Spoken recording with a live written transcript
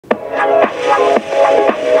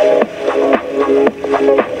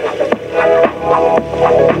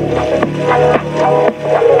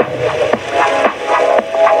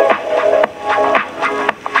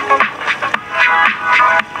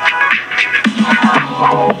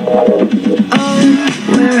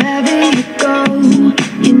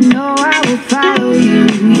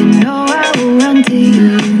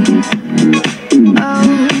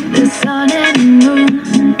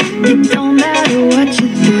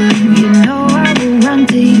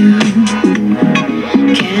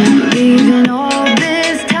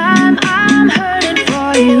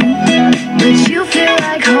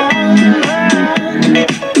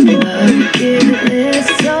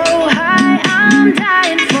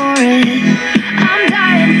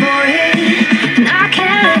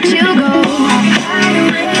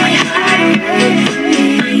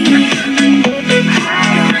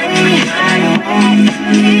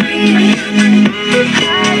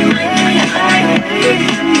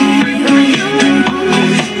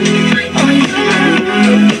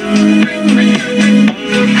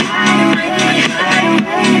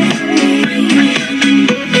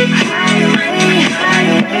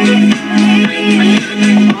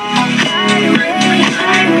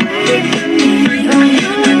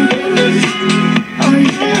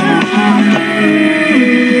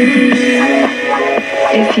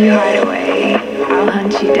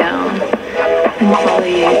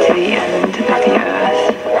follow you to the end of the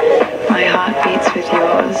earth. My heart beats with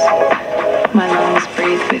yours. My lungs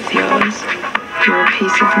breathe with yours. You're a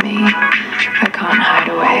piece of me I can't hide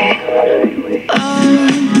away.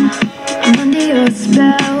 Oh, I'm under your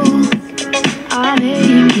spell. I'm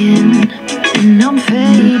aching and I'm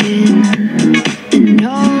fading, and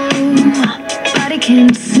nobody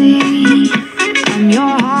can see. I'm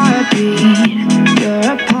your heartbeat,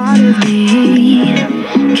 you're a part of me.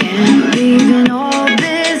 Can't believe in all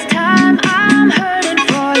this time I'm hurting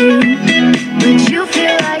for you, but you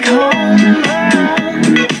feel like home.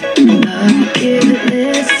 Love, give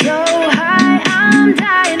it so high, I'm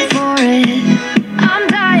dying for it. I'm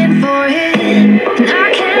dying for it, and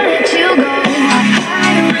I can't let you go.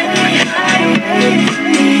 Hide away, hide away from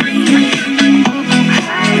me.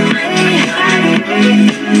 Hide away, hide away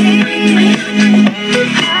from me.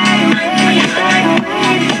 Hide away, hide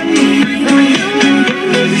away from me. Oh, you,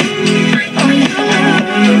 oh,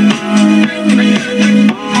 you.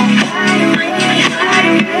 Hide away, hide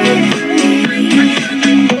away from me.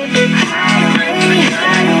 Hide away,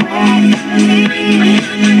 hide away from me.